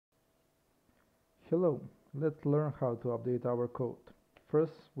Hello, let's learn how to update our code.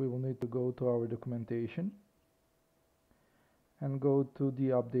 First, we will need to go to our documentation and go to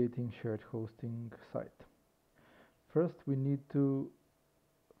the updating shared hosting site. First, we need to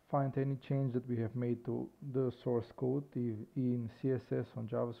find any change that we have made to the source code in CSS on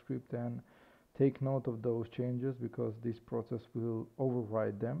JavaScript and take note of those changes because this process will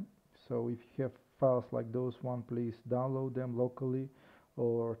override them. So if you have files like those one, please download them locally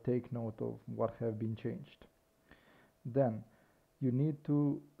or take note of what have been changed. Then you need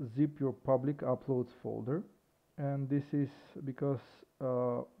to zip your public uploads folder, and this is because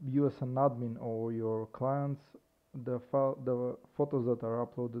you as an admin or your clients, the photos that are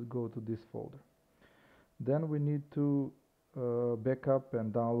uploaded go to this folder. Then we need to back up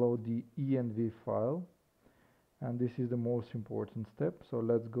and download the env file, and this is the most important step. So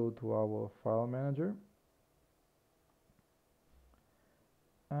let's go to our file manager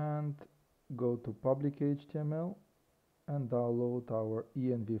and go to public HTML and download our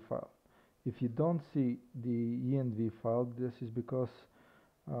env file. If you don't see the env file, this is because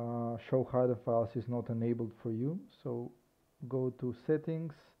show hidden files is not enabled for you. So go to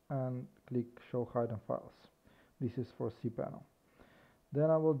settings and click show hidden files. This is for cPanel. Then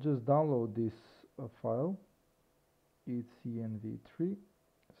I will just download this file. It's env3,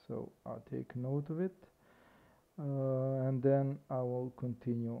 so I'll take note of it, and then I will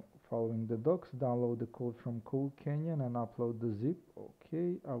continue following the docs, download the code from Code Canyon and upload the zip.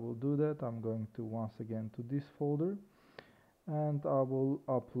 Okay, I will do that. I'm going to once again to this folder and I will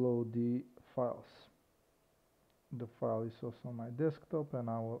upload the files. The file is also on my desktop and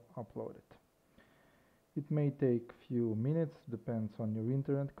I will upload it. It may take few minutes, depends on your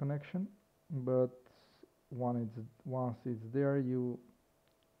internet connection, but once it's there, you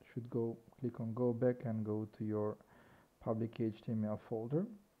should click on go back and go to your public HTML folder.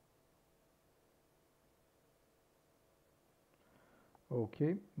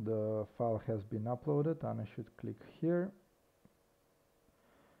 Okay, the file has been uploaded and I should click here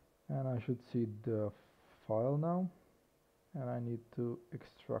and I should see the file now, and I need to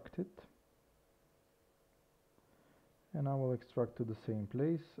extract it, and I will extract to the same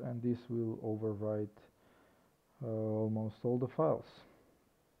place, and this will overwrite almost all the files.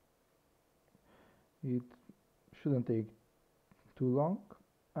 It shouldn't take too long,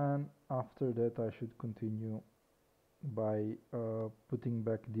 and after that I should continue by putting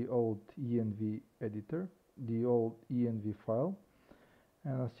back the old env editor, the old env file,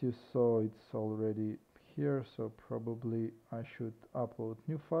 and as you saw it's already here, so probably I should upload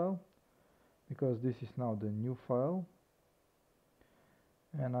new file because this is now the new file,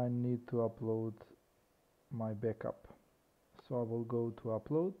 and I need to upload my backup. So I will go to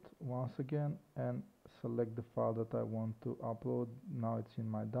upload once again and select the file that I want to upload. Now it's in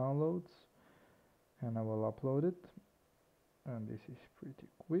my downloads and I will upload it, and this is pretty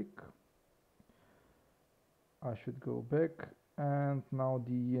quick. I should go back, and now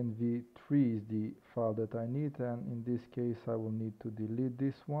the env3 is the file that I need, and in this case I will need to delete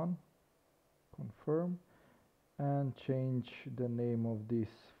this one, confirm, and change the name of this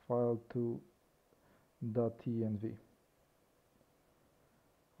file to .env.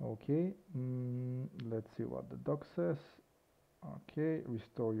 Okay, let's see what the doc says. Okay,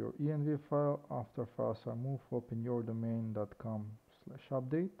 restore your env file. After files are moved, open your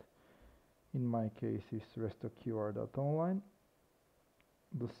domain.com/update. In my case it's restoqr.online.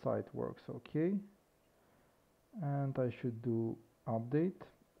 The site works okay, and I should do update,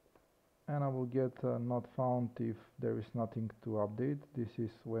 and I will get not found if there is nothing to update. This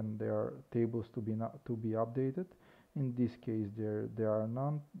is when there are tables to be updated. In this case there are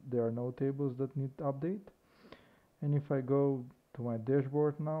no tables that need update. And if I go to my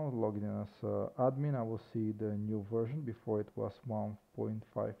dashboard now, logged in as admin, I will see the new version. Before it was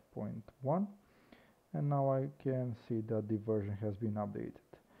 1.5.1, and now I can see that the version has been updated.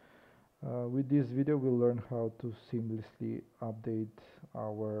 With this video we'll learn how to seamlessly update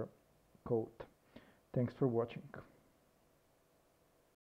our code. Thanks for watching.